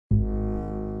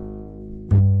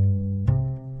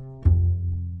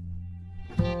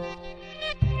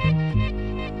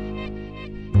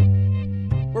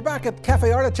back at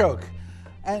Cafe Artichoke.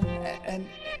 And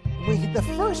the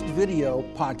first video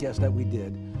podcast that we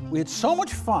did, we had so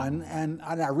much fun, and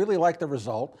I really liked the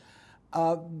result,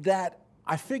 that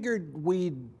I figured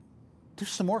we'd do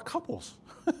some more couples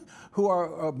who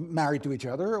are married to each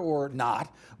other or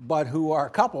not, but who are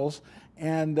couples,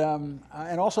 and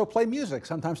also play music,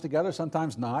 sometimes together,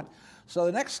 sometimes not. So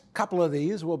the next couple of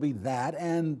these will be that.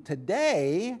 And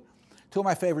today, two of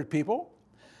my favorite people,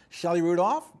 Shelley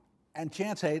Rudolph and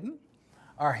Chance Hayden,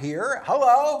 are here.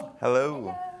 Hello.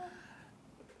 Hello.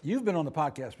 You've been on the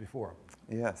podcast before.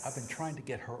 Yes. I've been trying to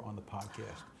get her on the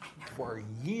podcast for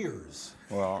years.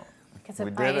 Well, because we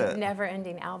of did my it.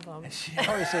 never-ending album. She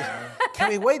always says, "Can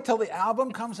we wait till the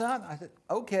album comes out?" I said,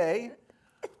 "Okay."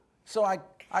 So I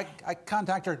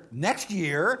contact her next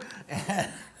year.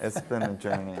 It's been a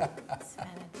journey. It's been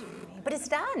a journey. But it's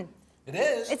done. It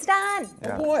is. It's done.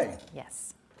 Yeah. Oh boy.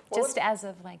 Yes. Well, Just as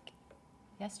of like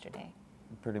yesterday.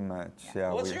 Pretty much, yeah.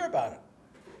 Well, let's hear about it.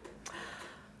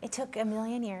 It took a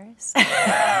million years,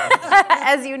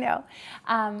 as you know.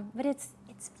 But it's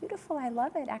beautiful. I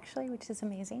love it, actually, which is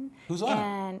amazing. Who's on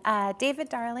it? And David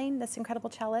Darling, this incredible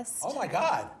cellist. Oh my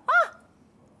God.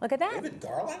 Look at that. David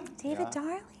Darling? David Yeah.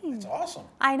 Darling. It's awesome.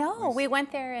 I know. We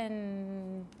went there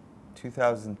in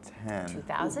 2010.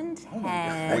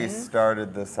 2010. We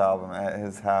started this album at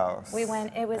his house. We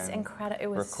went. It was and incredible. It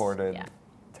was recorded yeah.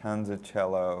 tons of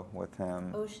cello with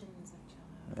him. Oceans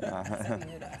of cello. Yeah. So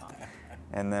beautiful.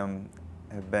 And then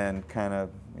have been kind of,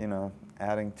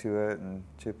 adding to it and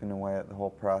chipping away at the whole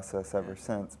process ever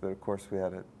since. But of course, we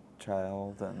had a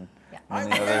child and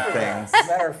many other things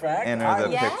Matter of fact, enter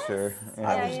the Yes. picture.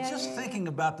 I was Yeah, just yeah. thinking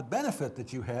about the benefit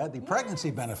that you had, the pregnancy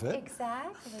benefit,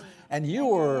 Exactly. and you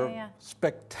were yeah.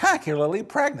 spectacularly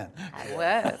pregnant. I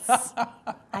was.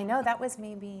 I know that was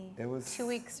maybe It was- 2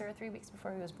 weeks or 3 weeks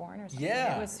before he was born or something.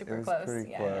 Yeah. It was super It was close. pretty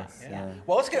yeah, close, Yeah. yeah.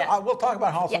 Well, let's get. Yeah. We'll talk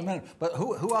about Halls in a Yeah. minute. But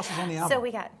who else is on the album? So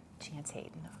we got Chance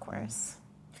Hayden, of course.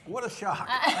 What a shock!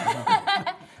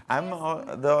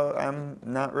 Though I'm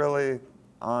not really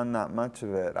on that much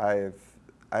of it.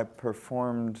 I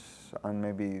performed on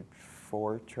maybe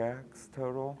 4 tracks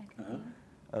total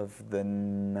of the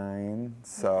 9.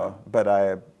 So, but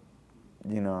I,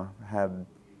 had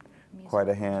quite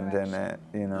a hand in it.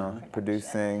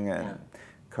 Producing and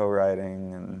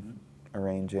co-writing and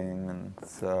arranging, and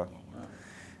so.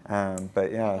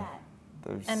 But yeah,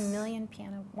 there's A million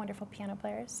wonderful piano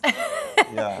players.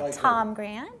 yeah. Tom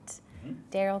Grant,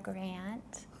 Daryl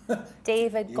Grant,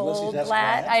 David Ulysses S. Goldblatt.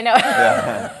 Grant. I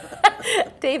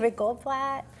know. David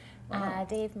Goldblatt,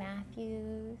 Dave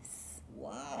Matthews. Got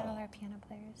all Wow. our piano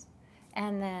players.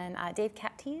 And then Dave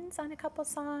Captein's on a couple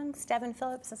songs. Devin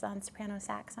Phillips is on soprano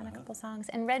sax on a couple songs.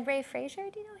 And Red Ray Frazier,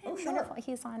 do you know him? Oh, sure. Wonderful.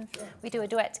 He's on. We do a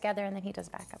duet together, and then he does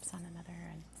backups on another.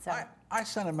 And so I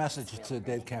sent a message to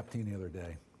Dave Captain the other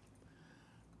day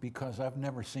because I've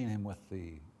never seen him with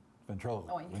the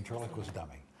ventriloquist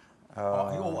dummy.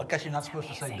 I guess you're not supposed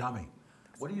to say amazing. dummy.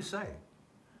 What do you say?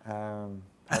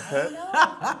 Puppet?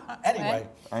 Anyway,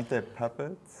 Aren't they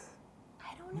puppets?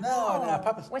 I don't know. no,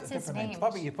 puppet's What's a his different name?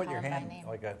 Puppet, you put Call your him by hand name.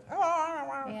 like a.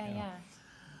 Yeah.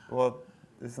 Well,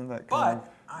 isn't that kind But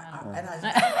of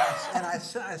I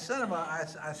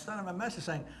sent him a message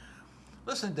saying,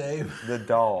 "Listen, Dave, the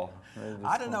doll?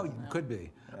 I don't know. Could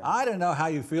be. I don't know how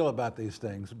you feel about these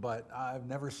things, but I've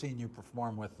never seen you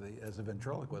perform as a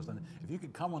ventriloquist. And if you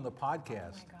could come on the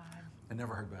podcast, Oh my God. I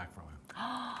never heard back from him.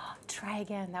 Try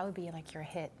again. That would be like your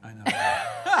hit. I know.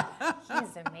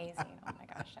 He's amazing. Oh my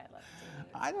gosh, I love David.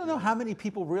 I don't know how many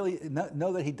people really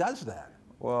know that he does that.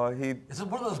 Well, Is it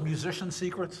one of those musician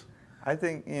secrets? I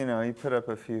think, he put up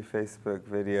a few Facebook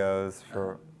videos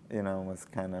for, was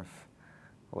kind of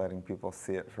letting people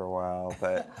see it for a while.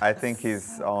 But I think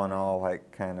he's all in all,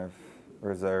 like, kind of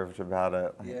reserved about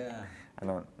it. Like, Yeah. I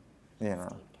don't,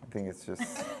 I think it's just,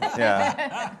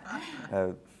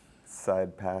 a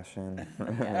side passion,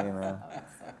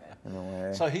 in a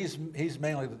way. So he's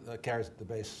mainly carries the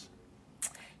bass.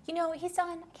 He's on,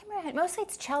 I can't remember, mostly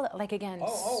it's cello. Like, again,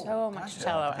 Oh, so much gotcha.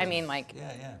 cello. I mean, like,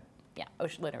 Yeah.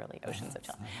 literally oceans of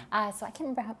cello. So I can't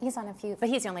remember how, he's on a few, but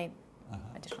he's the only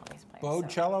additional bass player. Bowed so.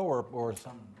 cello or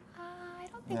some. I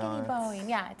don't think No, any it's- bowing.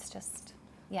 Yeah, it's just,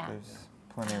 There's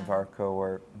plenty of our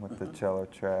co-work with the cello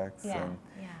tracks. Yeah, And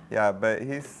yeah. but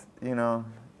he's,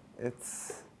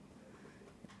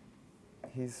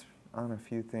 he's on a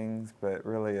few things, but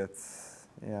really it's,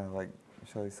 like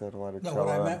Shelley said, a lot of No, cello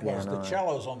what I and meant was piano. the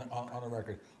cellos on the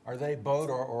record. Are they bowed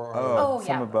or Oh, Oh, some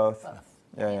yeah, of both. both.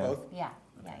 Yeah. both? Yeah.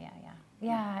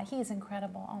 Yeah, he's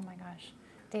incredible. Oh my gosh.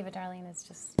 David Darling is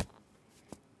just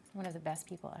one of the best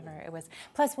people ever. It was,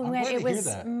 plus we I'm went, glad it to hear was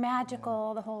that.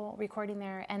 magical, the whole recording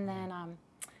there. And then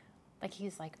like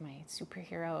he's like my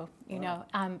superhero, you know.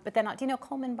 But then, do you know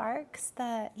Coleman Barks?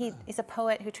 He's a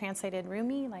poet who translated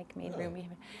Rumi, like made Rumi,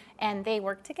 and they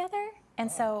worked together.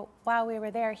 And so while we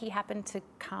were there, he happened to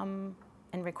come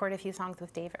and record a few songs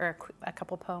with David, or a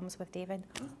couple poems with David.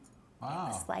 Wow.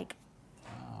 It was like,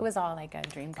 it was all like a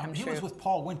dream come He true. was with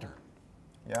Paul Winter.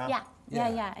 Yeah.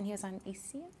 Yeah. And he was on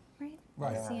ECM, right?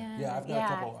 Right. ECM. Yeah, I've got a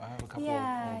couple. I have a couple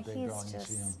of Dave Drawing he's ECM just,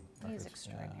 he's records.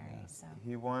 extraordinary. Yeah, So.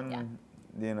 He won, Yeah.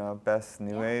 you know, Best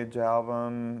New Age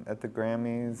Album at the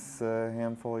Grammys a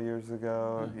handful of years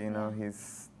ago. You know,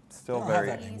 he's still They don't have very.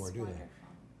 that anymore, do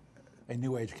they? A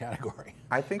New Age category.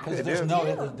 I think they Because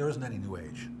do. there isn't any New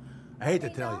Age. I hate to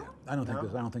tell you, I don't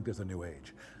think there's a New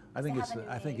Age. I think they it's have a new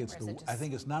I think name, it's or is it I just-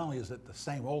 think it's not only is it the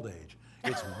same old age,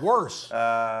 it's worse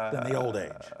than the old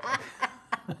age.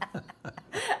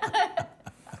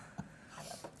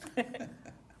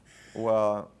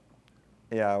 Well,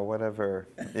 yeah, whatever,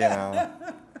 you know,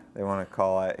 they want to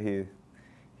call it.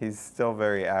 He's still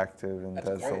very active and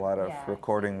does great. a lot of Yeah,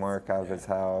 recording work out of his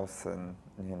house, and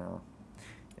you know,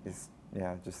 he's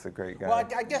just a great guy. Well,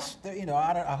 I guess you know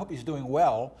I hope he's doing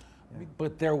well,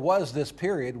 but there was this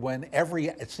period when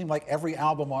it seemed like every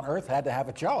album on Earth had to have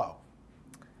a cello.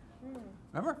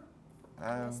 Remember?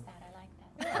 I missed that.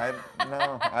 I like that.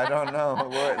 No, I don't know.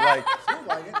 Like, Seemed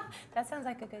like it. That sounds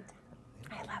like a good time.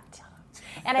 I love cello.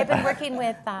 And I've been working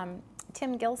with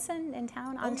Tim Gilson in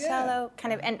town on cello,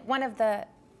 kind of, and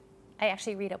I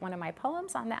actually read one of my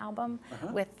poems on the album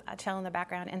with a cello in the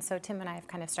background, and so Tim and I have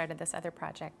kind of started this other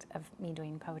project of me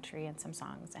doing poetry and some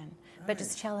songs, but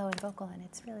just cello and vocal, and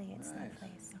it's lovely.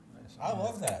 So. I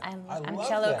love that. I'm love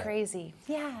cello that. crazy.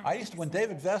 Yeah. I used to, when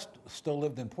David Vest still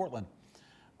lived in Portland,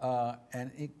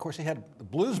 and of course he had the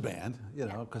blues band, you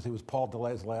know, because he was Paul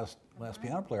DeLay's last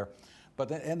piano player. But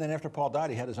then after Paul died,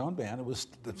 he had his own band. It was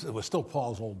still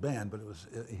Paul's old band, but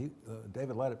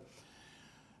David led it.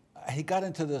 He got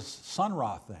into this Sun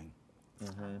Ra thing,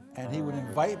 and he would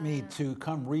invite me to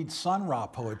come read Sun Ra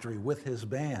poetry with his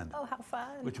band, Oh, how fun.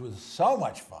 which was so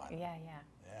much fun. Yeah.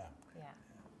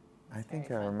 I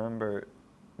think I remember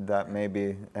that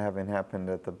maybe having happened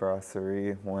at the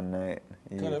Brasserie one night.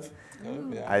 Could have,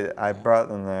 yeah. I brought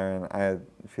them there, and I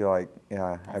feel like,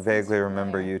 I vaguely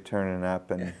remember you turning up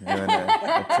and doing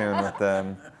a tune with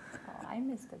them. Oh, I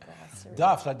missed the brasserie.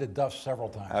 Duff's, I did Duff's several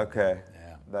times. Okay,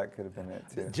 Yeah. that could have been it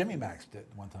too. Jimmy Max did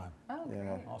one time. Oh, Yeah.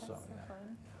 great. Also, That's so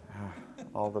yeah. fun.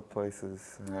 All the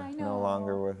places I no know.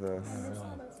 longer with us.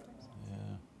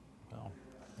 Well,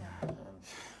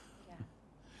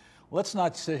 let's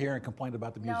not sit here and complain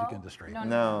about the music No, industry.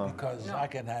 No, Because I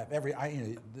can have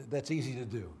that's easy to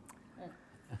do.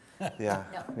 yeah,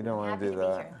 No, we don't want happy to do be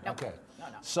that. here. No. Okay. No.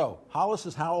 So Hollis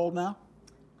is how old now?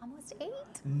 Almost 8.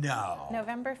 No.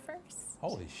 November 1st.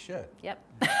 Holy shit. Yep.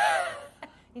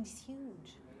 It's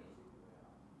huge.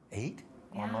 8?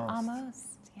 Yeah, Almost. almost.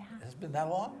 Yeah. It's been that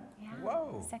long? Yeah.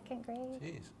 Whoa. 2nd grade.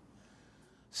 Jeez.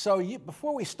 So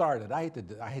before we started, I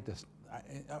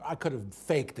could have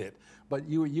faked it, but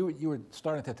you were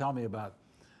starting to tell me about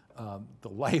the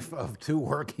life of two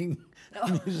working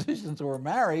musicians who were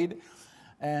married,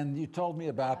 and you told me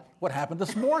about what happened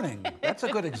this morning. That's a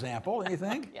good example, don't you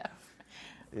think? Yeah.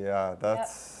 Yeah,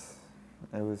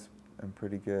 it was a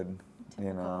pretty good,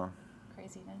 you know,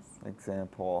 Craziness.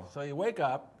 example. So you wake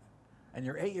up, and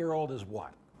your 8-year-old is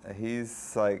what?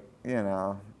 He's like, you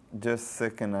know, just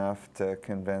sick enough to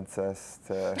convince us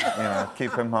to, you know,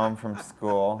 keep him home from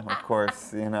school. Of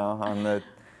course, you know, on the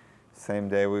same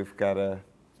day we've got a,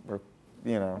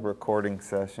 recording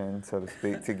session, so to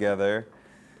speak, together.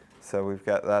 So we've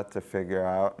got that to figure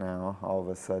out now. All of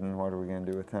a sudden, what are we going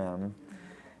to do with him?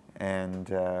 And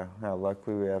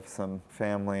luckily we have some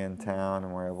family in town,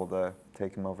 and we're able to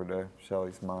take him over to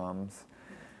Shelly's mom's.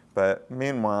 But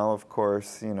meanwhile, of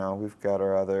course, you know, we've got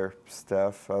our other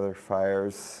stuff, other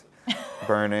fires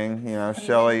burning. You know,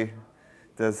 Shelly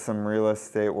does some real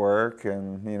estate work,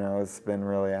 and, you know, has been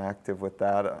really active with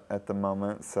that at the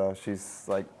moment. So she's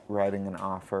like writing an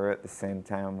offer at the same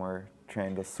time we're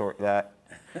trying to sort that,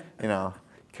 you know,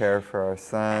 care for our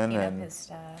son. Packing up And his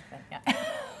stuff. And,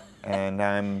 and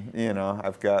I'm, you know,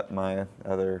 I've got my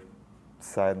other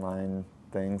sideline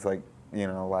things like, you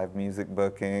know, live music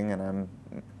booking, and I'm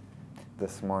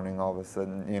this morning all of a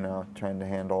sudden, you know, trying to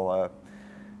handle a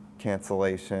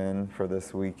cancellation for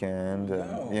this weekend.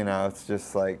 And, you know, it's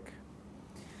just like,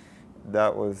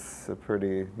 that was a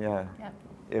pretty, Yep.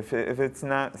 If it's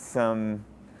not some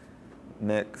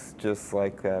mix just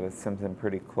like that, it's something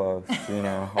pretty close, you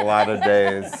know, a lot of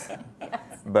days.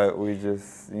 But we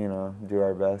just, you know, do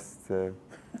our best to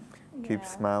keep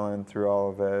smiling through all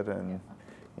of it, and,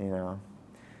 you know,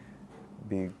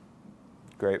 be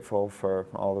grateful for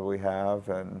all that we have,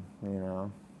 and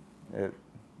it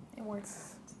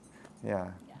works.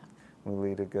 Yeah, we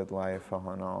lead a good life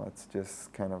all in all. It's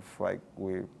just kind of like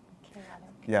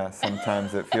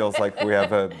sometimes it feels like we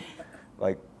have a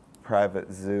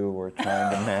private zoo we're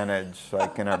trying to manage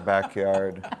in our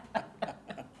backyard.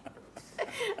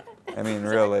 I mean,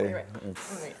 really,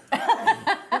 it's,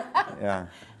 yeah.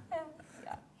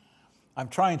 I'm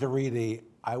trying to read the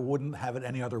 "I wouldn't have it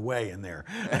any other way" in there.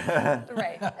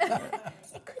 Right.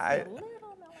 It could be a little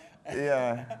mellow.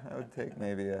 Yeah, I would take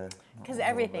maybe a. Because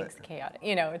everything's chaotic.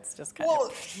 It's just kind Well,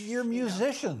 of. you're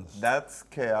musicians. That's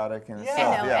chaotic in itself.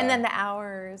 I know. Yeah. And then the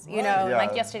hours, Yeah.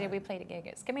 like yesterday we played a gig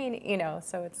at Skamania,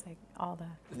 so it's like all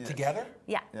the. Together?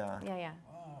 Yeah. Yeah. Yeah.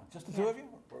 Oh, just the two of you?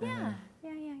 Yeah.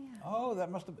 Oh, that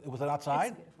must have. Was it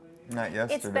outside? Not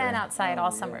yesterday. It's been outside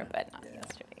all summer, but not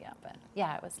yesterday. Yeah, but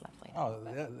yeah, it was lovely. Oh,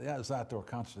 yeah, those outdoor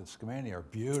concerts at Skamania are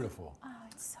beautiful. Oh,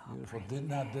 it's so Beautiful.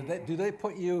 pretty. Do they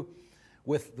put you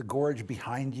with the gorge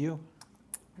behind you?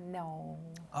 No.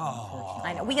 Oh.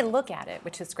 I know. We can look at it,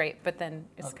 which is great, but then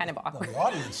it's kind of awkward. The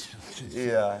audience.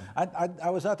 Yeah. I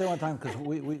was out there one time because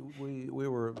we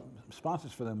were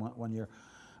sponsors for them one year,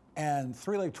 and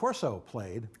Three Leg Torso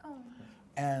played,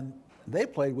 and they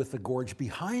played with the gorge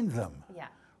behind them. Yeah.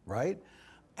 Right,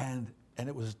 and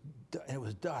it was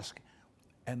dusk,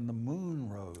 and the moon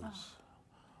rose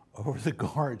over the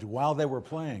gorge while they were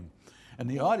playing, and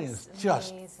the audience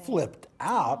just flipped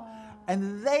out.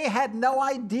 And they had no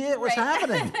idea it was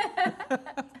happening.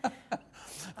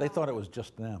 They thought it was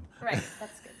just them. Right,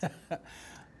 that's good.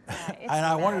 And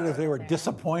I wondered if they were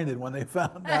disappointed when they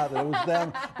found out that it was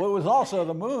them. But it was also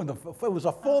the moon. It was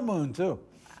a full moon, too.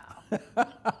 Yeah,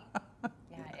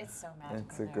 it's so magical.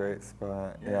 It's a great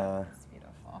spot. Yeah. It's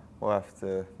beautiful. We'll have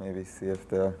to maybe see if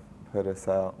they'll put us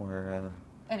out where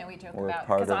I know we joke we're about,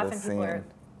 part because of the often people scene.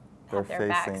 have their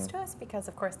backs facing. to us because,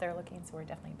 of course, they're looking, so we're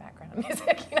definitely background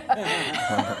music.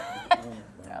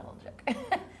 They're a little joke.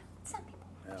 Some people.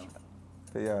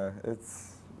 But yeah,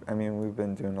 we've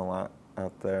been doing a lot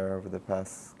out there over the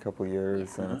past couple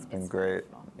years, and it's been great.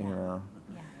 wonderful.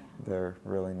 Yeah. They're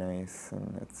really nice,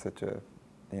 and it's such a,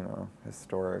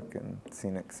 historic and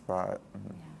scenic spot.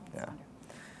 And, Yeah, that's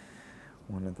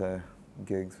one of the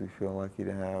gigs we feel lucky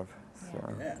to have.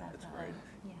 So Yeah, it's great.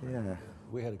 yeah.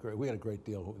 We had a great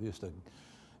deal. They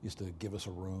used to give us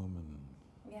a room, and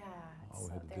Yeah, all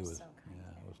we had to they're do was so kind.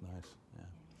 it was nice. Yeah.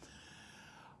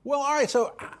 Well, all right.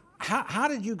 So, how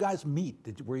did you guys meet?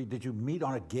 Did you meet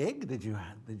on a gig? Did you?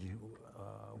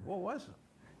 What was it?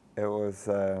 It was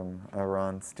a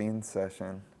Ron Steen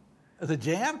session. The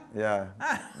jam? Yeah,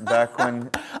 back when.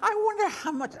 I wonder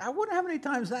how many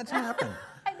times that's happened.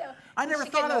 I know. I never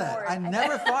thought of that. I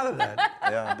never thought of that.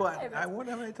 Yeah. But I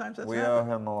wonder how many times that's We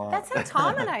happened. owe him a lot. That's how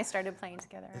Tom and I started playing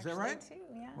together. Is that actually, right? Too.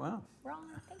 Yeah. Wow. Ron,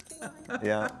 thank you, Ron.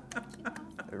 Yeah. Thank you,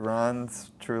 Ron.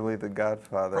 Ron's truly the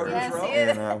godfather. Produce Yes, Row? he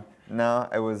is. No,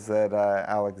 it was at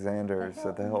Alexander's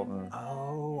at the Hilton.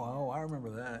 Oh, I remember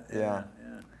that. Yeah.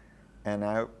 And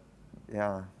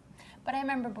But I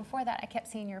remember before that, I kept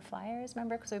seeing your flyers,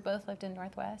 remember? Because we both lived in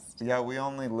Northwest. yeah, we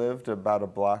only lived about a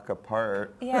block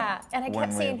apart. Yeah, and I When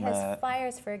kept we seeing his met.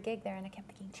 flyers for a gig there, and I kept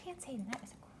thinking, Chance Hayden, that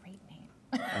is a great name.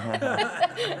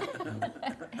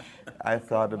 I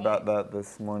thought about that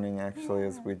this morning actually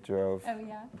as we drove Oh,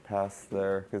 yeah? past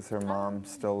there because her mom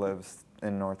still lives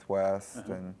in Northwest,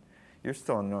 and you're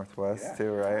still in Northwest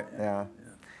too, right? Yeah.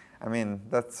 I mean,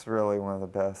 that's really one of the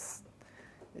best,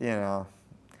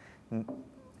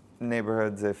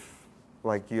 neighborhoods. If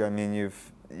like you, I mean,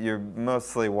 you're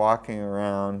mostly walking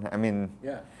around. I mean,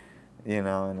 Yeah.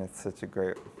 and it's such a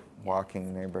great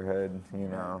walking neighborhood.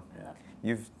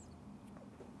 You've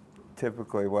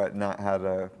typically not had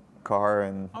a car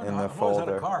in Oh, the no, I've always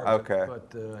folder. had a car, Okay.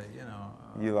 but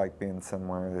You like being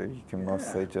somewhere that you can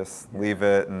mostly just leave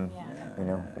it and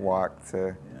walk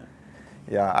to.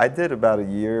 Yeah, I did about a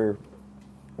year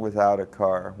without a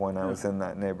car when I was in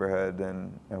that neighborhood,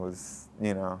 and it was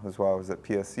as well. I was at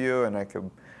PSU, and I could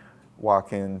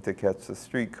walk in to catch the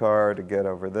streetcar to get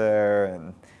over there,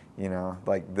 and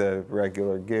like the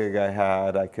regular gig I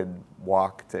had, I could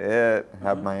walk to it,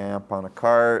 have my amp on a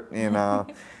cart, and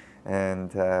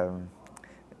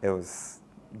it was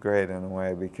great in a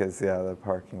way because the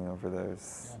parking over there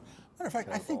is. Matter of fact,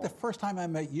 I think the first time I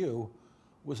met you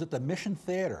was at the Mission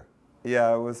Theater.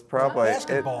 Yeah, it was probably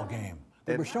Basketball game.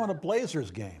 They were showing a Blazers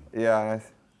game. Yeah.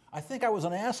 I think I was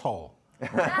an asshole.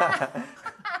 and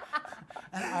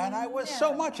I was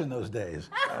so much in those days.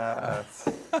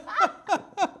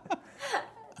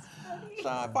 So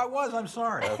if I was, I'm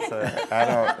sorry.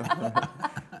 I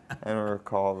don't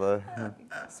recall the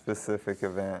specific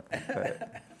event,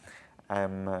 but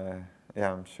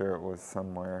Yeah, I'm sure it was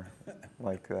somewhere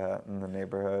like that in the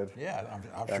neighborhood. Yeah,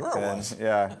 I'm back sure it then. was.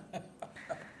 Yeah.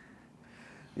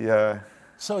 Yeah.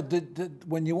 So did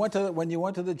when you went to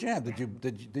the jam, did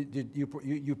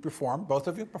you perform? Both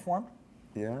of you performed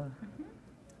Yeah.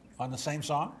 on the same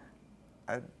song?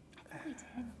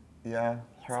 Yeah,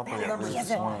 probably at remember least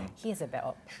the one. You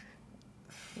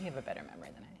have a better memory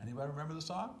than I do. Anybody remember the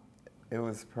song? It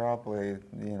was probably,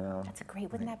 That's a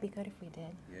great. Wouldn't that be good if we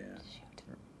did? Yeah. Shoot.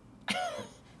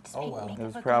 Just Oh, well. make it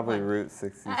was a good probably one. Route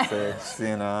 66,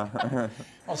 you know.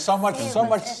 Well, so much at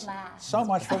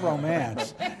last. for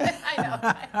romance. I know.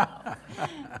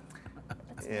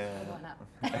 Yeah. Good one up.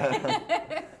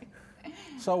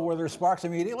 So were there sparks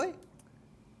immediately?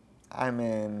 I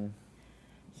mean,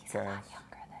 He's a lot gosh.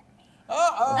 younger than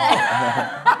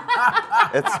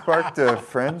me. It sparked a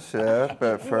friendship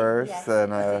at first Yes,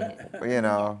 and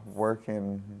a,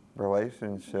 working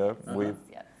relationship. Yes.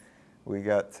 We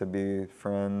got to be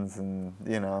friends and,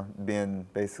 being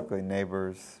basically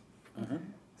neighbors.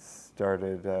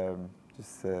 Started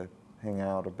just to hang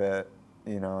out a bit,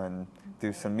 and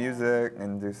do some music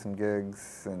and do some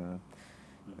gigs. And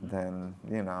then,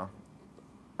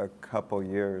 a couple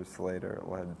years later it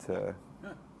led to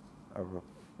a,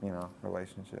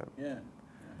 relationship Yeah.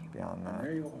 beyond that.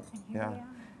 There you are. And here Yeah. we are.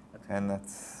 And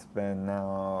that's been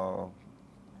now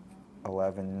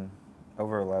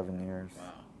over 11 years.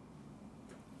 Wow.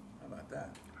 How about that?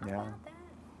 Yeah. How about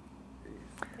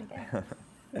that?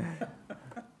 Pretty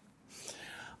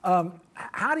good.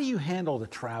 How do you handle the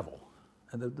travel?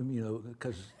 And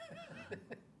because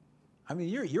I mean,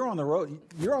 you're on the road.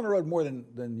 You're on the road more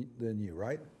than you,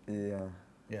 right? Yeah.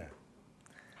 Yeah.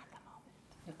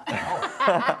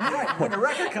 Right. When the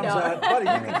record comes out, buddy,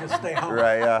 you can just stay home.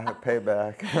 Right, yeah,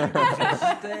 payback.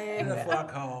 Just stay the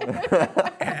fuck home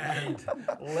and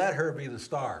let her be the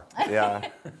star. Yeah.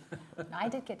 I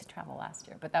did get to travel last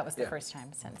year, but that was the Yeah. first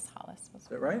time since Hollis was. Is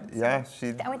that right? Yeah,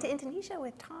 I went to Indonesia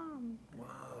with Tom. Wow.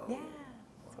 Yeah,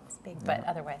 so it was big. But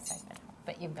otherwise, I've been home.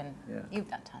 But you've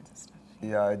done tons of stuff.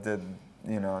 Yeah, I did, a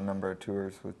number of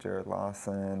tours with Jared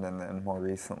Lawson, and then more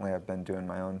recently I've been doing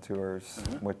my own tours,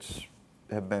 which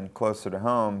have been closer to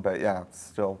home, but yeah,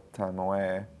 still time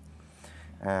away.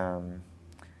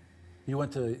 You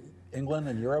went to England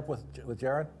and Europe with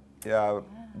Jared? Yeah, I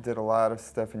did a lot of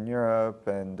stuff in Europe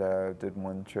and did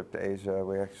one trip to Asia.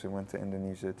 We actually went to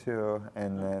Indonesia too,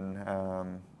 and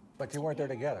then... But you weren't there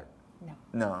together. No.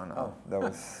 No, Oh. that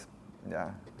was,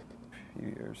 a few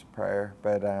years prior.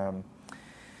 But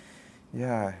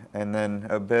yeah, and then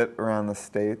a bit around the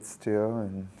States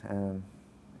too, and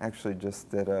actually just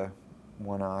did a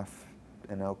one-off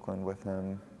in Oakland with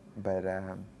him. But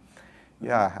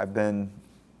yeah, I've been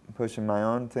pushing my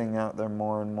own thing out there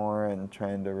more and more and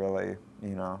trying to really,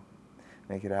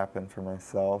 make it happen for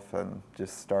myself, and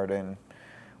just starting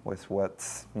with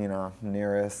what's,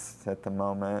 nearest at the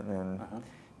moment, and,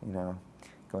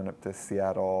 going up to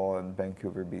Seattle and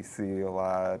Vancouver, BC a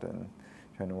lot, and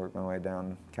trying to work my way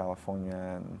down California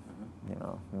and,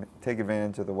 take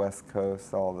advantage of the West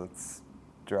Coast, all that's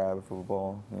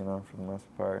drivable, for the most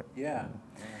part. Yeah.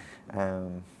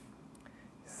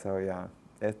 So yeah,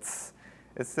 it's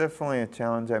definitely a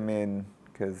challenge. I mean,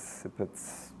 because it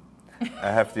puts a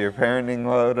heftier parenting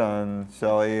load on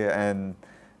Shelly, and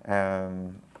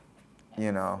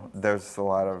there's a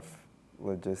lot of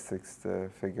logistics to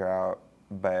figure out.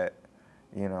 But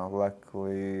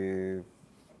luckily,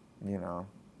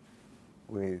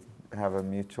 we have a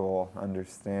mutual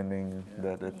understanding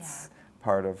that it's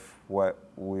part of what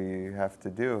we have to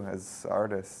do as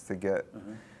artists to get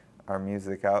our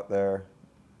music out there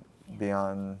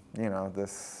beyond,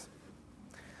 this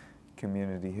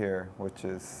community here, which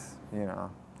is,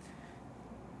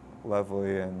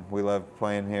 lovely, and we love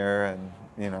playing here and,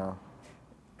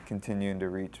 continuing to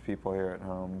reach people here at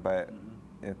home. But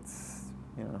it's,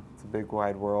 it's a big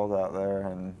wide world out there,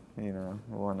 and, we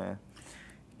want to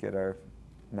get our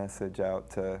message out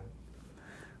to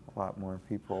a lot more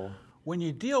people. When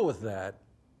you deal with that,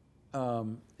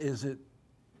 is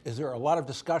there a lot of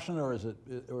discussion, or is it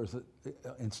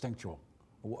instinctual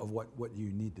of what you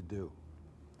need to do?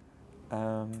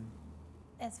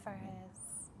 As far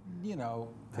as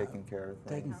Taking care of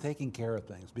things. Taking care of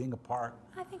things, being a part.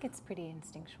 I think it's pretty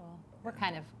instinctual. We're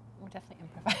definitely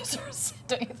improvisers,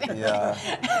 don't you think? Yeah.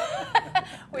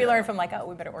 We learn from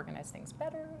we better organize things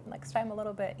better next time a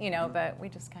little bit, but we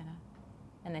just kind of,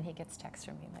 and then he gets texts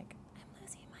from me like, I'm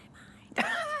losing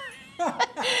my mind.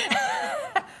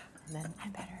 And then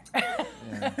I'm better.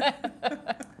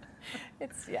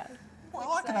 It's,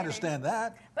 Well, I can understand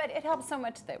that. But it helps so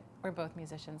much that we're both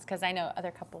musicians, because I know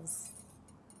other couples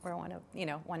where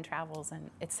one travels and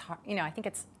it's hard. I think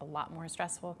it's a lot more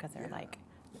stressful because they're like,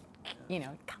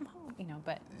 come home,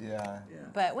 but Yeah.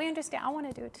 but we understand. I want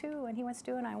to do it too, and he wants to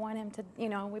do it, and I want him to,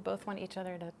 we both want each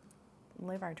other to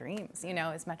live our dreams,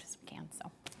 as much as we can.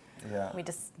 So Yeah. we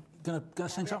just. Gonna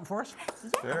sing something for us?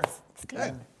 Sure. It's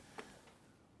good.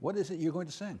 What is it you're going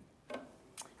to sing?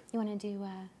 You want to do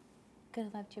Could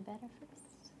Have Loved You Better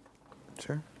first?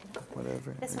 Sure.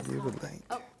 Whatever This one's you called, would like.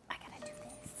 oh, I gotta do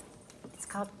this. It's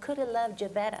called Could Have Loved You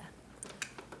Better.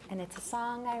 And it's a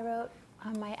song I wrote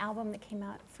on my album that came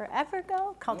out forever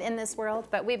ago called In This World,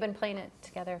 but we've been playing it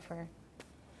together for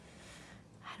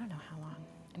I don't know how long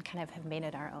and kind of have made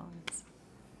it our own.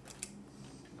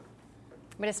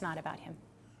 But it's not about him.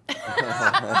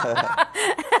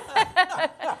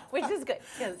 Which is good.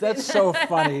 That's so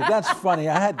funny. That's funny.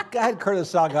 I had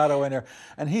Curtis Salgado in there,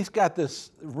 and he's got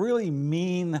this really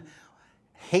mean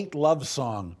hate love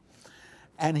song,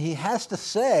 and he has to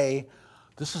say,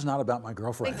 "This is not about my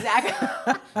girlfriend." Exactly.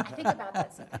 I think about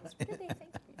that sometimes. What do they think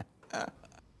of me?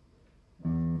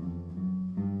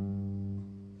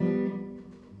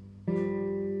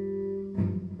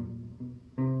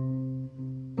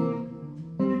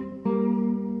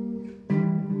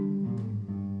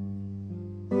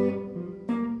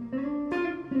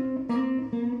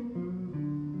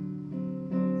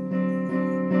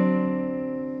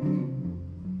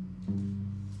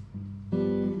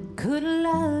 Could have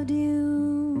loved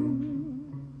you,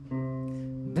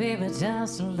 baby,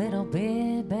 just a little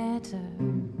bit better.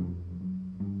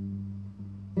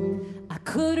 I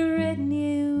could have written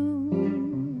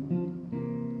you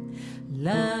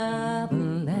love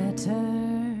letters.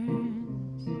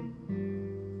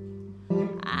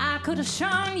 I could have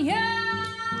shown you,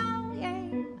 yeah,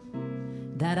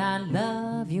 that I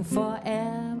love you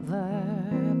forever,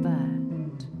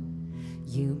 but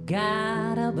you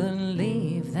gotta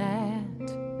believe that.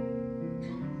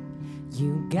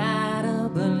 You gotta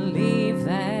believe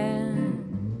that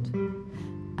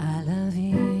I love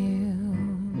you.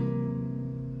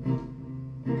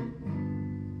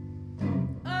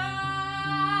 Oh,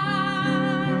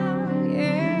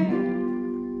 yeah.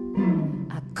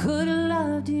 I could have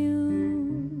loved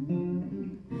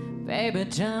you, baby,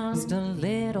 just a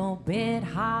little bit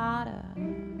harder.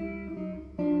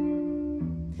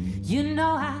 You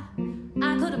know I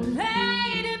could have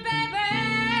played it,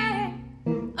 baby,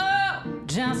 oh,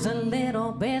 just a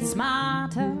little bit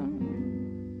smarter.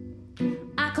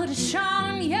 I could have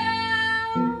shown you,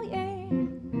 yeah,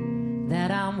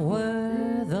 that I'm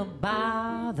worth the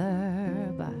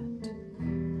bother, but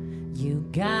you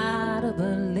gotta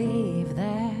believe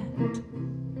that.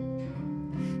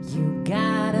 You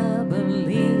gotta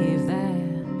believe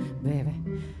that, baby,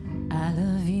 I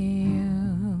love you.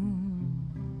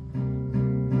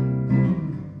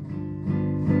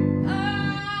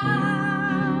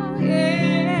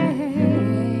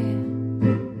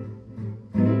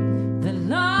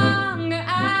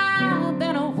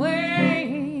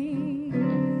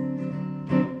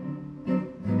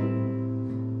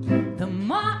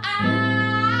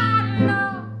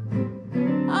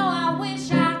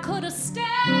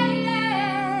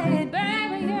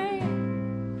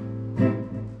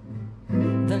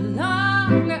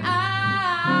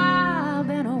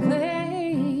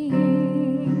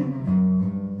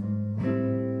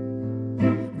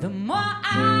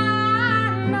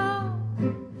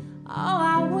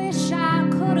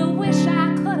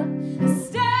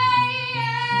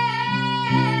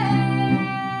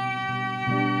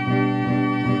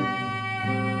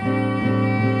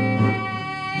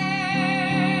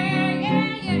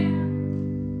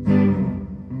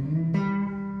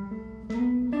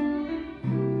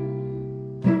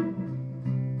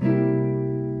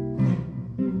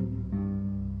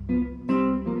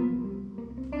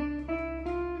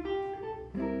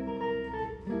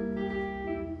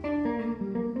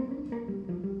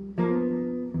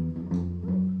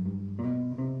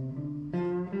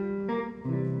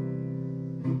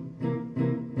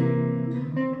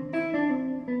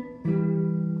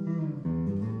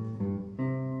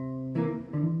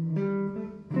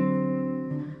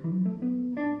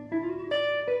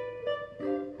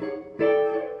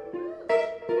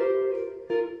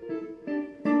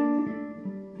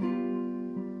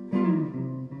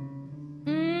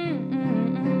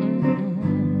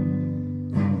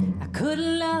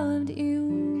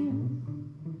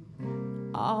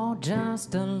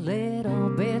 Just a little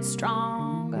bit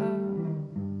stronger.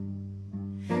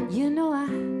 You know I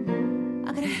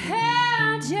could have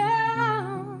held you,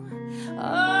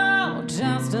 oh,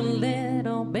 just a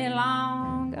little bit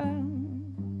longer.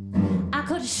 I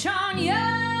could have shown you,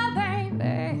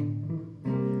 baby,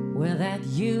 well, that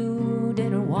you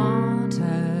didn't want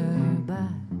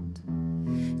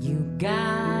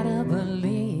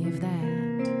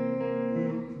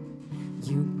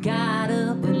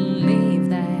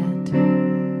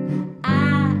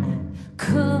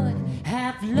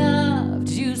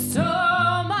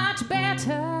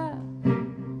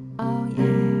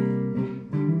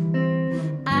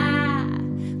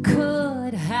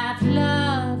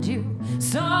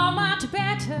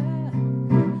much better.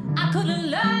 I could have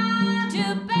loved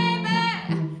you, baby.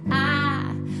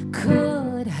 I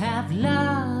could have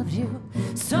loved you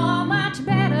so much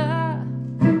better.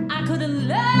 I could have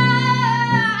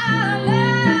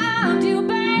loved you,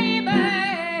 baby.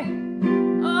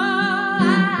 Oh,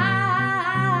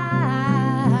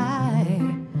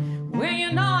 well,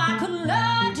 you know, I could have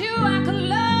loved you, I could have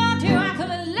loved you, I could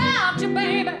have loved you,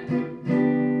 baby.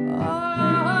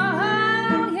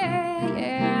 Oh, yeah,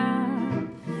 yeah.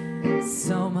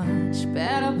 So much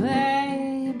better,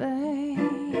 baby.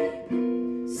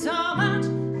 So much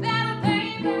better,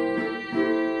 baby.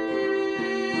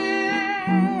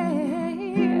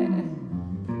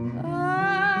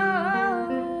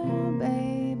 Oh,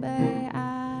 baby,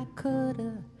 I could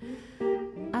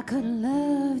have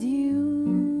loved you.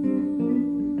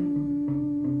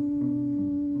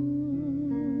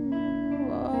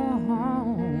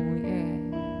 Oh, yeah.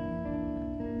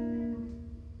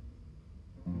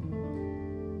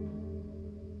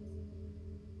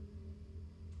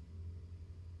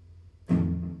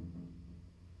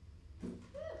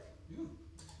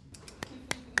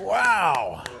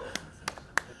 Wow.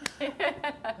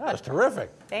 That was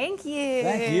terrific. Thank you.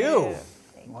 Thank you.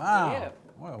 Thank Wow. you.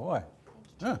 Boy, boy.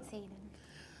 Huh.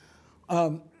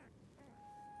 Hayden.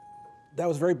 That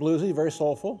was very bluesy, very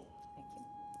soulful. Thank you.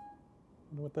 I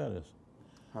wonder what that is.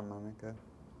 Harmonica.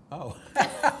 Oh,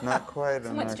 Not quite in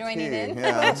Someone's our joining key. in.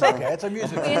 Yeah. it's okay. It's a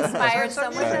music. We inspired It's a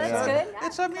someone, music- that's yeah. good.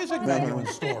 It's a music Come on venue in. and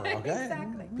store, okay?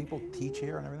 Exactly. People teach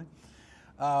here and everything.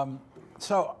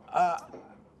 So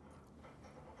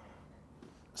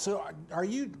are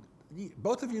you?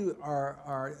 Both of you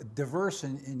are diverse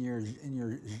in your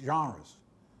genres.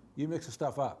 You mix the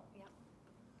stuff up.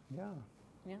 Yeah.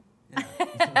 Yeah.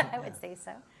 I would say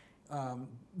so.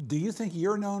 Do you think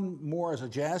you're known more as a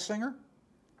jazz singer?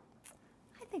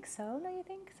 I think so. Do you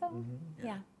think so? Mm-hmm.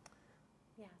 Yeah.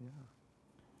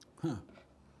 Yeah.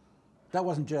 That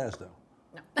wasn't jazz, though.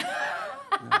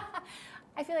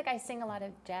 I feel like I sing a lot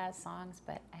of jazz songs,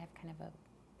 but I have kind of a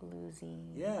bluesy,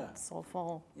 Yeah.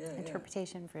 soulful Yeah, yeah.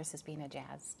 interpretation versus being a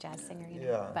jazz singer, you know.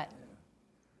 Yeah. But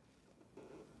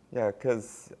Yeah,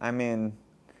 because, I mean,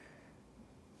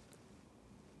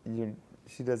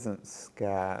 she doesn't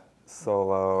scat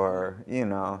solo or, you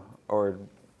know, or,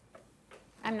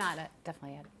 I'm not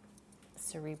definitely a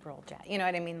cerebral jazz. You know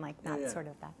what I mean? Like not yeah. sort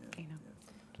of that. You know,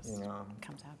 just you know.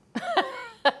 comes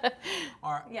out.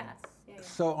 All right. Yeah. Yeah.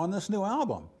 So on this new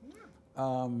album,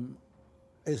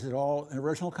 is it all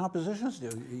original compositions?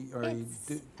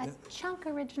 It's a chunk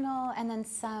original and then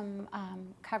some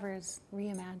covers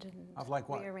reimagined, Of like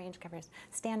what? rearranged covers.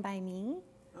 Stand By Me,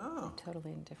 Oh,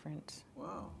 totally different,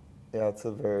 wow. Yeah, it's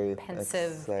a very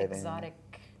pensive, exciting. exotic,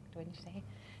 wouldn't you say?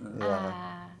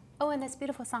 Yeah. And this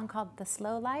beautiful song called The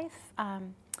Slow Life,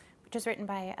 which was written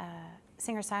by a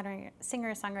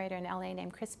singer-songwriter in LA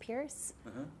named Chris Pierce.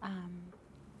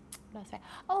 What else?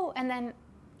 Oh, and then,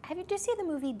 did you see the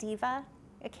movie Diva?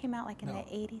 It came out like in the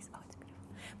 80s. Oh, it's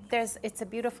beautiful. It's a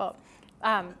beautiful,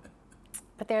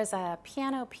 but there's a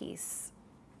piano piece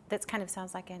that kind of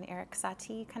sounds like an Eric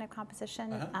Satie kind of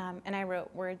composition, and I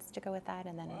wrote words to go with that,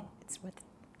 and then it's with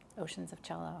Oceans of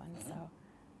Cello, and so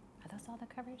are those all the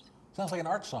covers? Sounds like an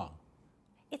art song.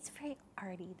 It's very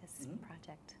arty, this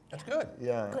project. That's Yeah. good.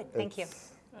 Yeah. Good, thank you.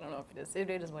 it's- I don't know if it is. It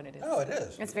is what it is. Oh, it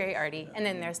is. It's very arty, and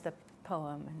then there's the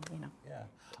poem, and you know. Yeah,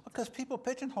 because people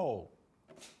pigeonhole,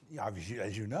 obviously,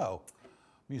 as you know,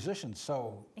 musicians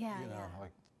so Yeah, you know yeah.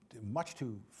 like much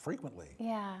too frequently.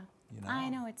 Yeah, You I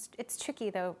know? know it's tricky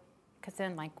though, because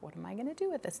then like, what am I going to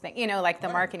do with this thing? You know, like the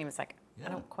Right. marketing was like, Yeah. I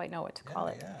don't quite know what to call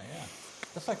it. Yeah, yeah.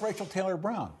 That's like Rachel Taylor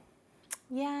Brown.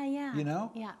 Yeah, yeah. You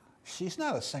know? Yeah. She's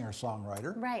not a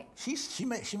singer-songwriter. Right. She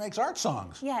makes art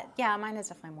songs. Yeah, yeah. Mine is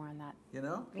definitely more on that. You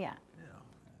know. Yeah.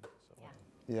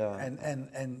 Yeah.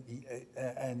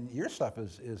 And your stuff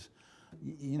is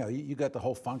you know, you got the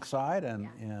whole funk side and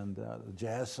the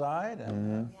jazz side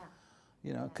and Yeah.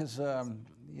 you know, because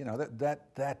you know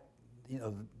that you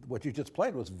know what you just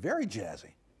played was very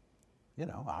jazzy. You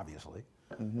know, obviously.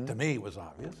 To me, it was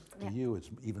obvious. Yeah. To you, it's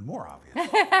even more obvious.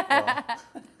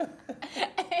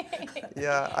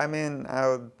 Yeah, I mean, I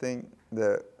would think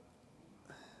that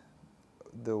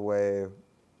the way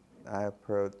I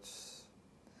approach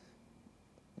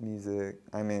music,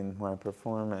 I mean, when I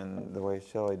perform and the way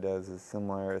Shelley does is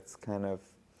similar. It's kind of,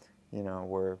 you know,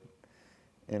 we're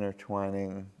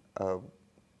intertwining a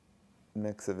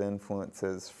mix of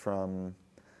influences from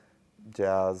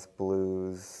jazz,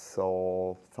 blues,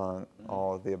 soul, funk,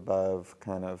 all of the above,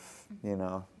 kind of, you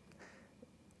know,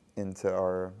 into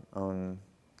our own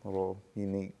little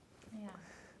unique Yeah.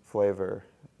 flavor,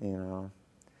 you know.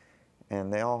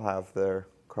 And they all have their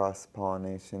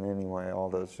cross-pollination anyway, all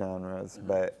those genres,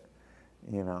 but,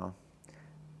 you know,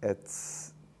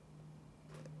 it's,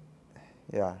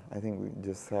 yeah, I think we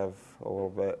just have a little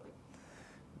bit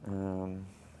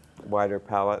wider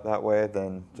palette that way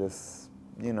than just,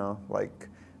 you know, like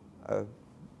a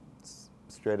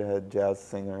straight-ahead jazz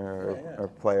singer or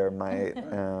player might.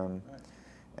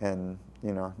 And,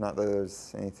 you know, not that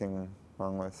there's anything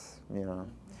wrong with, you know,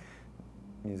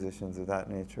 musicians of that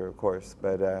nature, of course,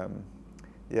 but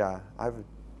yeah, I've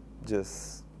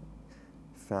just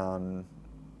found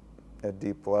a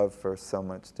deep love for so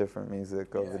much different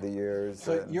music over the years.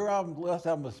 So your last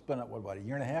album was been what, about a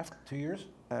year and a half, 2 years?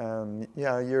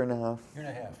 Yeah, a year and a half. Year and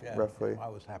a half, yeah. Roughly. I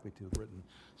was happy to have written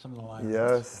some of the lines.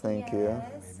 Yes, thank you. Made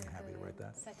me happy to write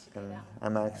that. Such a good album.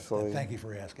 I'm actually. Thank you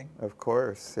for asking. Of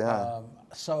course, yeah.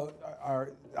 So,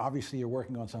 obviously, you're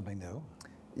working on something new.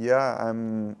 Yeah,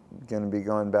 I'm going to be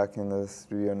going back into the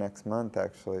studio next month,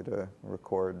 actually, to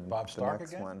record Bob the Stark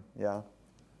next again? one. Yeah,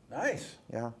 Nice.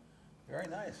 yeah. Very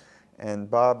nice. And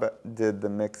Bob did the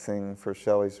mixing for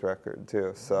Shelley's record,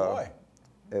 too, so Boy.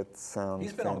 it sounds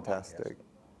He's been on the fantastic.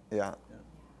 Yeah.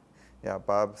 Yeah,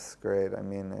 Bob's great. I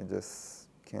mean, I just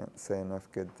can't say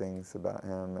enough good things about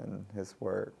him and his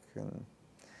work, and,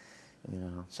 you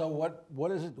know. So what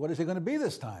is it going to be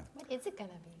this time? What is it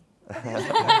gonna be?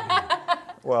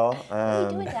 Well, What are you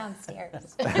doing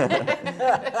downstairs? you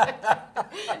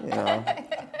know,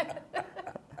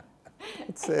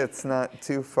 I'd say it's not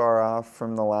too far off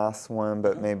from the last one,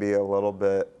 but maybe a little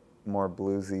bit more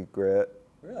bluesy grit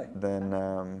Really?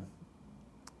 than,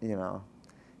 you know,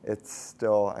 it's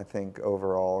still, I think,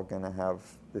 overall going to have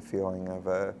the feeling of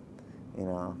a, you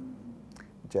know,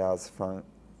 jazz funk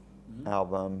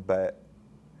album, but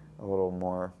a little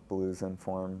more blues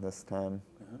informed this time.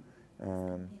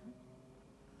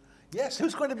 Yes,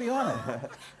 who's going to be on it?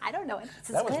 I don't know. This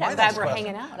is That was good. my I'm glad next we're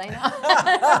question. hanging out.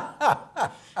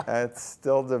 I know. It's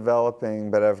still developing,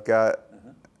 but I've got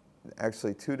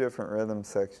actually 2 different rhythm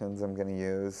sections I'm going to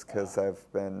use because I've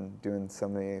been doing so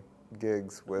many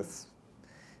gigs with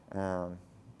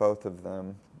both of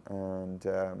them, and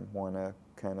want to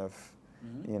kind of,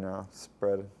 you know,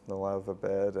 spread the love a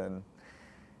bit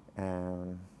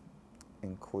and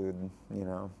include, you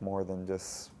know, more than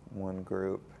just one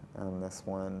group on this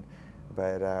one.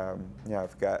 But yeah,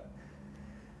 I've got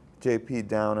J.P.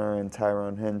 Downer and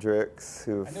Tyrone Hendricks,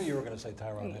 who I knew you were going to say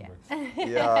Tyrone Hendricks.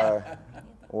 yeah,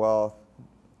 well,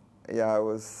 yeah, it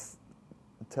was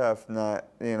tough. Not,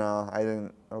 you know, I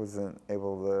wasn't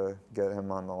able to get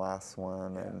him on the last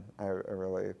one, and I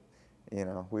really, you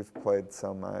know, we've played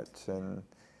so much, and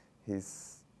he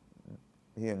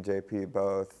and JP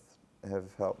both have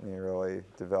helped me really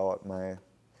develop my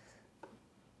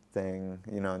thing,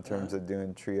 you know, in terms of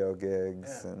doing trio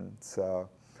gigs, and so,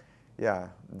 yeah,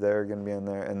 they're gonna be in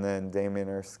there, and then Damien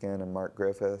Erskine and Mark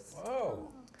Griffith. Whoa.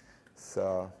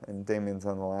 So, and Damien's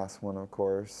on the last one, of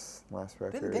course, last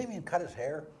record. Didn't Damien cut his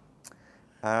hair?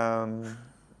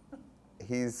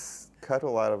 He's cut a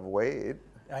lot of weight.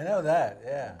 I know that,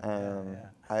 yeah.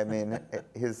 I mean,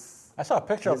 his I saw a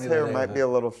picture of his him the hair other day might with be a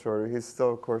little shorter. He's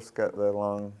still, of course, got the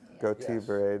long goatee Yes.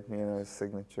 braid, you know, his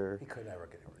signature. He could never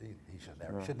get he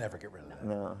should never get rid of that.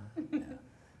 No.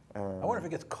 I wonder if he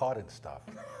gets caught in stuff.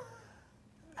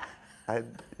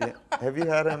 Yeah, have you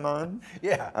had him on?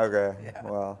 Yeah. Okay, Yeah.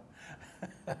 well,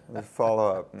 the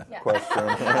follow-up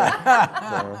question.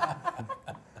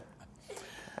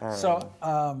 So,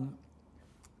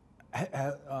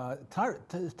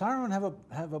 does Tyrone have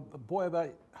a boy about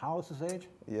Hollis's age?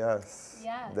 Yes,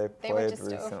 Yeah, they they were played just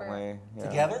over. recently. Yeah.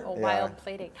 Together? A Yeah. wild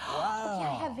play date. Wow. Oh, yeah,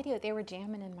 I have video. They were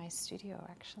jamming in my studio,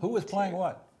 actually. Who was playing too.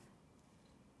 what?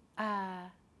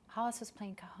 Hollis was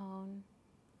playing cajon.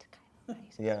 Tequila.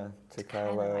 Yeah, to Oh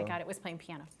Kylo. my God, it was playing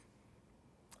piano.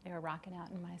 They were rocking out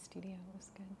in my studio. It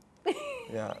was good.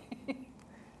 Yeah.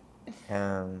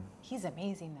 He's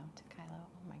amazing, though, Tequila.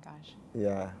 Oh my gosh.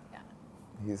 Yeah, Yeah.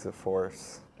 he's a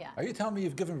force. Yeah. Are you telling me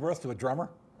you've given birth to a drummer?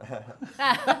 I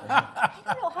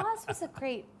don't know. Hollis was a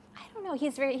great. I don't know.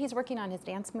 He's working on his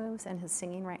dance moves and his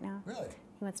singing right now. Really?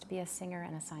 He wants to be a singer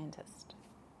and a scientist.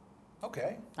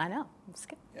 Okay. I know. It's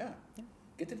good. Yeah.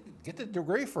 Get the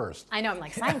degree first. I know. I'm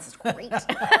like, science is great.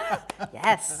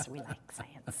 Yes, we like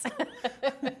science.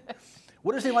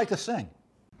 What does he like to sing?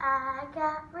 I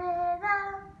got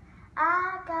rhythm,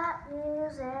 I got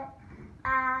music,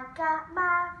 I got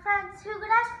my friends who could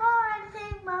ask for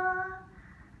anything more.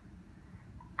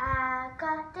 I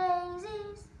got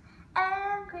daisies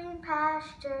and green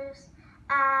pastures,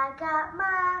 I got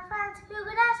my friends who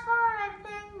could ask for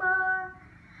anything more.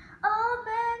 Old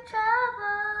man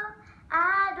Trouble,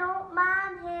 I don't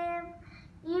mind him,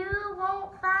 you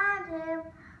won't find him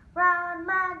round on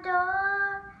my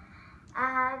door.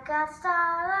 I got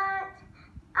starlight,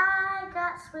 I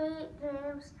got sweet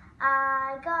dreams,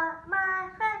 I got my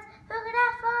friends. Who could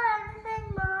ask for anything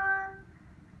more?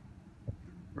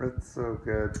 It's so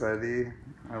good, buddy.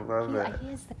 I love it. He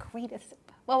is the greatest.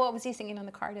 Well, what was he singing on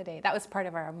the car today? That was part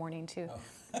of our morning too.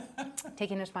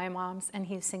 Taking us to my mom's, and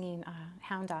he was singing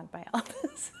 "Hound Dog" by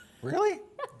Elvis. Really?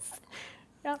 Yes.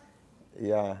 Yep.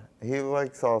 Yeah, he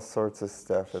likes all sorts of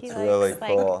stuff. It's He really likes,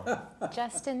 cool.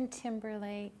 Justin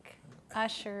Timberlake,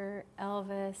 Usher,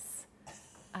 Elvis,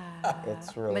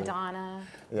 It's really Madonna,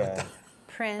 Yeah,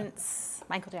 Prince,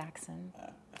 Michael Jackson.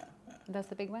 Are those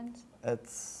the big ones?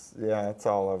 it's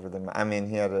all over the. I mean,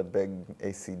 he had a big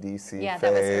AC/DC Yeah, phase.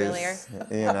 that was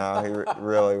earlier. You know, he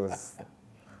really was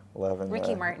loving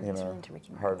Ricky the, Martin. you He's know, really into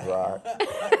Ricky Martin. hard rock.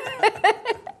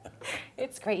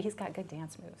 It's great. He's got good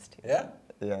dance moves too. Yeah.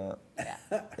 Yeah.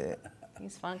 Yeah.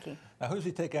 He's funky. Now, who does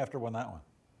he take after on that one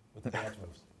with the dance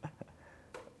moves?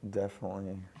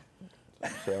 Definitely,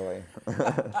 Shelley.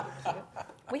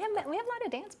 We have a lot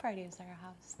of dance parties at our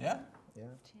house. Yeah. Yeah,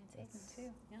 Chance Aiken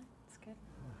too. Yeah, it's good.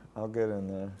 I'll get in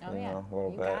there. Oh, you yeah. know, a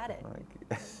little You bit. got it. Like,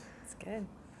 It's good.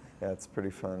 yeah, it's pretty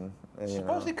fun. You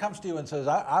Suppose know. he comes to you and says,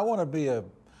 "I want to be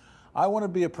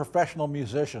a professional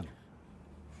musician."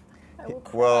 I will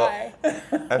Well, cry.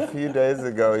 a few days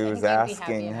ago, he I was think you'd be happy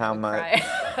asking and how I would much.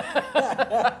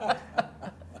 cry.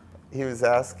 He was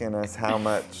asking us how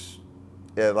much,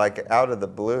 yeah, like out of the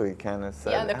blue, he kind of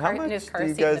said, Yeah, the "How car- in much his car do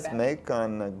you seat in the guys back." make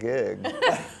on a gig?"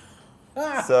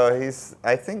 So he's,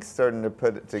 I think, starting to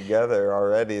put it together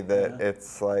already that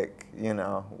it's like, you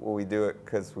know, we do it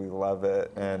because we love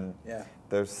it, and Yeah.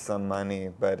 there's some money,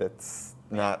 but it's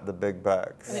not the big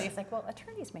bucks. And then he's like, well,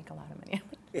 attorneys make a lot of money.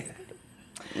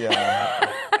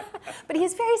 Yeah, But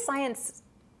he's very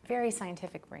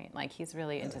scientific brain. Like he's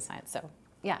really into science. So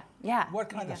yeah. What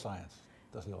kind yeah. of science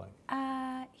does he like?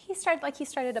 He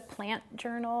started a plant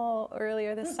journal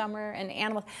earlier this summer, and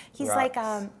animals. He's Rocks. like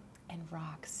and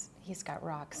rocks. He's got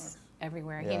rocks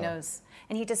everywhere. He Yeah. knows,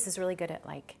 and he just is really good at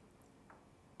like.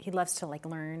 He loves to like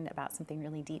learn about something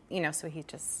really deep, you know. So he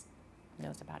just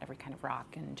knows about every kind of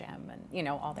rock and gem, and you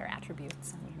know all their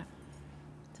attributes, and you know.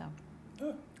 So,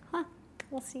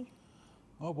 we'll see.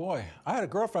 Oh boy, I had a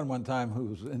girlfriend one time who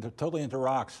was totally into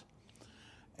rocks,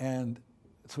 and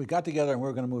so we got together and we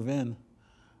were going to move in,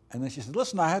 and then she said,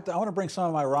 "Listen, I want to bring some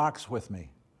of my rocks with me."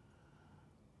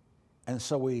 And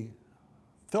so we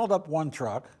filled up one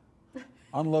truck,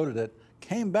 unloaded it,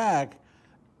 came back,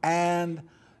 and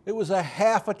it was a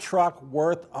half a truck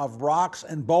worth of rocks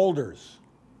and boulders.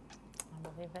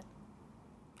 I'll believe it.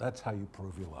 That's how you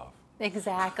prove you love.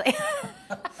 Exactly.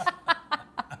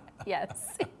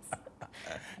 Yes.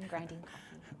 I'm grinding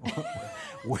coffee.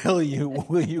 Will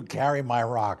you carry my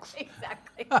rocks?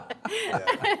 Exactly. That's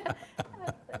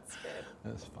good.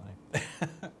 That's funny.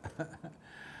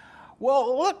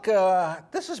 Well, look,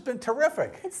 this has been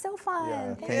terrific. It's so fun.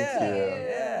 Yeah, Thank thank you.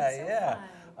 Yeah.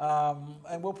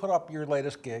 And we'll put up your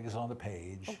latest gigs on the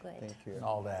page Oh, good. Thank you. and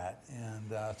all that. And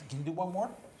can you do one more?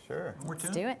 Sure. One more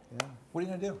tune? Let's do it. What are you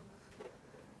going to do?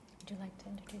 Would you like to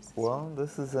introduce us? Well,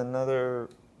 this is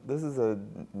a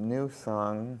new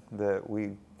song that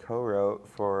we co-wrote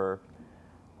for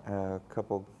a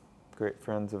couple great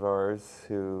friends of ours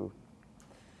who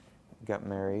got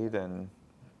married, and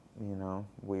you know,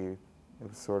 it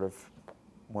was sort of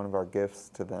one of our gifts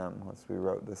to them was we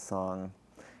wrote this song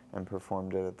and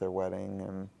performed it at their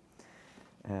wedding,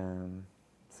 and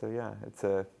so yeah, it's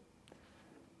a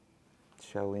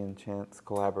Shelley and Chance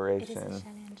collaboration, Shelley and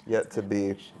Chance yet to be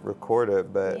collaboration.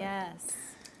 recorded, but Yes.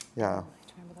 yeah. I have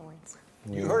to remember the words.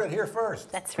 You heard it here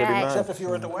first. That's Pretty right. much. Except if you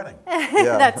were at the wedding.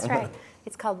 Yeah. That's right.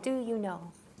 It's called Do You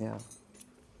Know? Yeah.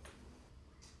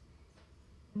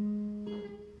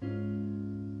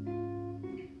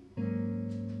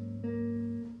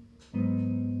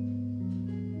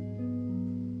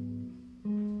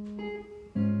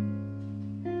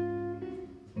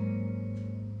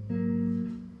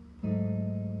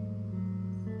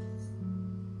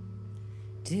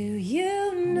 Do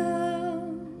you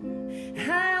know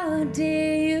how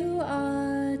dear you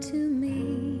are to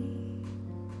me?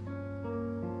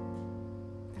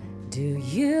 Do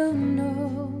you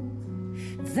know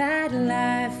that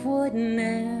life would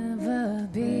never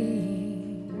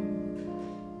be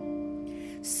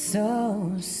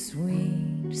so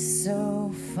sweet,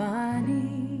 so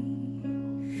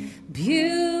funny,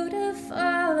 beautiful,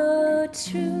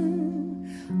 true?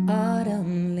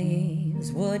 Autumn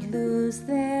leaves would lose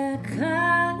their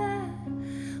color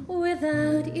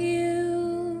without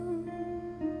you.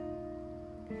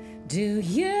 Do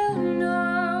you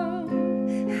know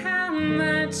how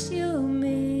much you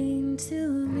mean to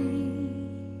me?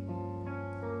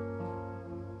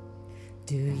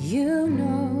 Do you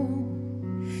know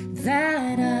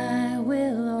that I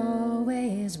will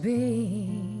always be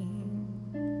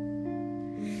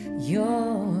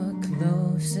your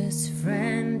closest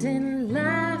friend in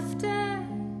laughter,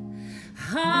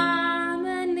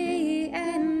 harmony,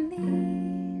 and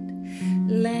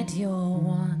need? Let your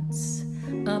once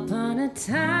upon a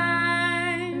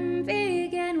time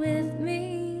begin with me.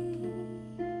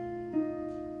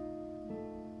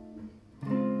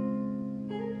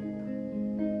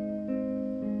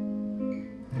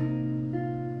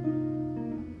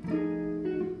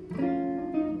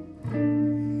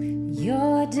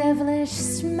 Your devilish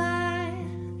smile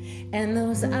and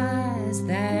those eyes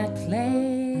that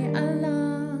play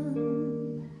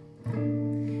along,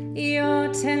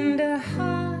 your tender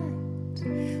heart,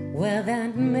 well,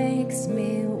 that makes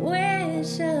me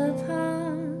wish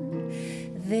upon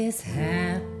this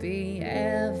happy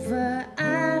ever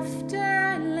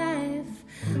after life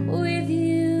with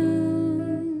you,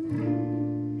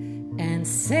 and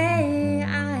say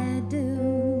I do.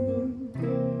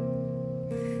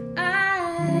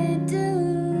 I do.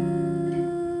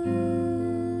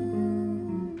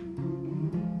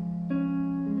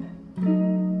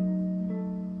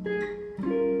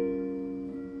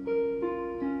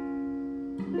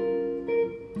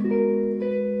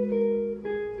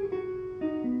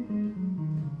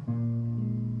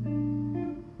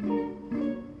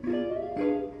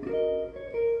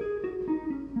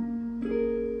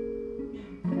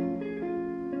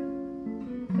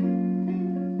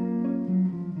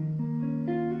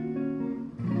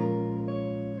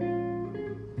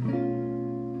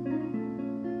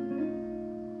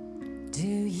 Do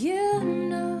you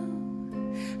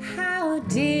know how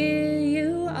dear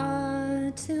you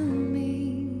are to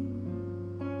me?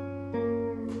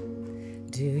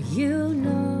 Do you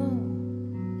know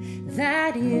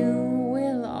that you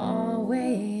will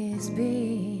always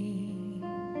be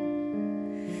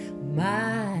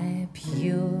my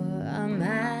pure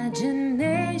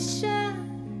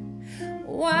imagination,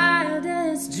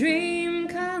 wildest dream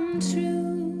come true?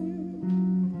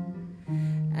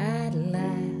 At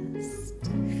last,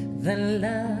 the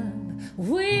love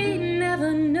we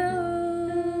never knew.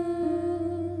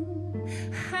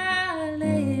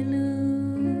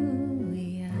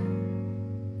 Hallelujah,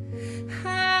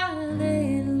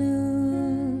 hallelujah,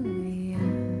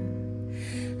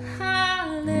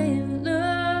 hallelujah,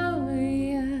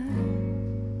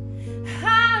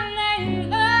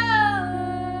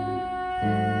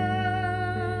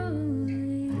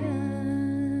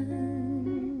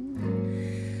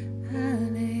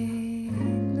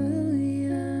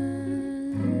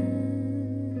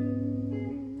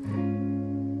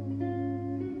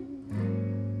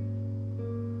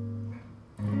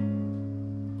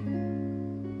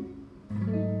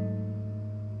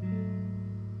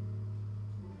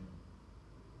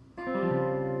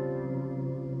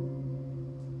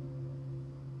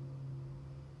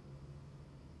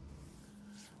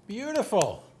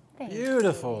 Beautiful. Thank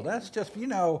Beautiful. That's just, you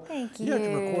know, Thank you have to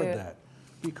you. record that.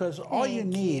 Because all you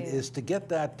Thank need you. is to get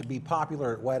that to be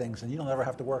popular at weddings, and you don't ever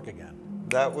have to work again.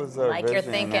 That was our Like you're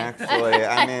vision, thinking. actually.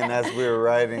 I mean, as we were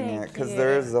writing it, Thank because you.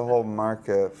 there is a whole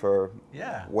market for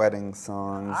Yeah. wedding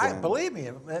songs. and- Believe me,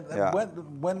 Yeah.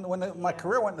 when my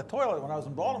career went in the toilet when I was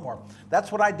in Baltimore,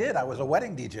 that's what I did. I was a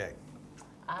wedding DJ.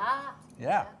 Ah,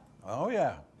 Yeah. Oh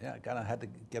yeah. Yeah. Had to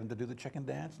get him to do the chicken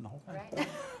dance and the whole thing. right.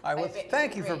 I was.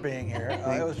 Thank you for being here.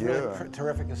 It was really you.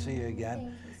 terrific to see you again.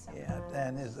 Thank you so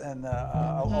Yeah, and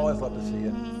I'll always love to see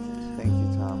you. Thank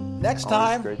you, Tom. Next Always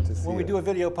time, great to see when we you. do a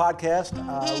video podcast,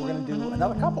 we're going to do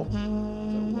another couple.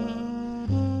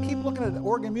 So keep looking at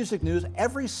Oregon Music News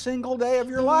every single day of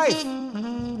your life.